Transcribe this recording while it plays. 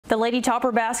The Lady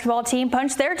Topper basketball team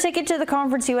punched their ticket to the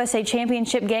Conference USA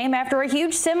Championship game after a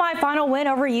huge semifinal win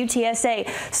over UTSA.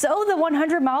 So the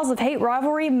 100 Miles of Hate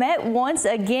rivalry met once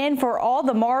again for all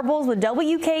the marbles, with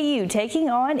WKU taking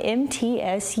on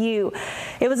MTSU.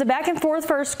 It was a back and forth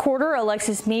first quarter.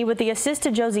 Alexis Meade with the assist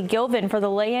to Josie Gilvin for the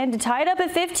lay-in to tie it up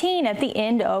at 15 at the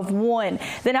end of one.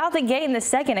 Then out the gate in the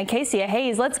second, Acacia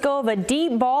Hayes lets go of a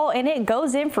deep ball and it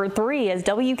goes in for three as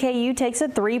WKU takes a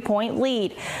 3-point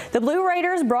lead. The Blue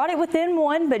Raiders brought it within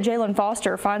one, but Jalen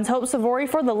Foster finds Hope Savory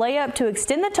for the layup to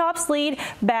extend the Tops lead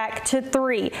back to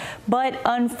 3. But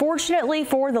unfortunately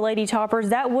for the Lady Toppers,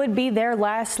 that would be their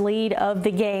last lead of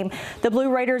the game. The Blue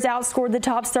Raiders outscored the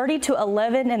Tops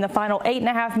 30-11 in the final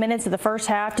 8.5 minutes of the first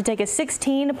half to take a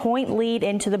 16-point lead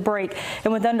into the break.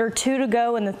 And with under 2 to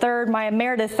go in the third, Maya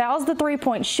Meredith fouls the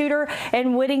 3-point shooter,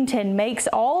 and Whittington makes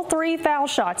all 3 foul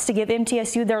shots to give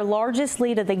MTSU their largest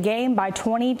lead of the game by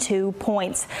 22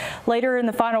 points. Later in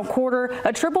the final quarter,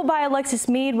 a triple by Alexis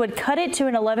Meade would cut it to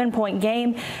an 11-point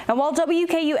game. And while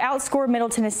WKU outscored Middle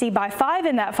Tennessee by 5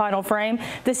 in that final frame,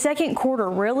 the second quarter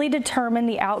really determined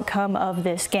the outcome of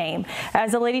this game,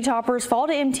 as the Lady Toppers fall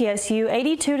to MTSU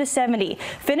 82-70,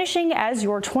 finishing as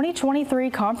your 2023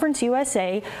 Conference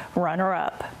USA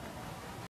runner-up.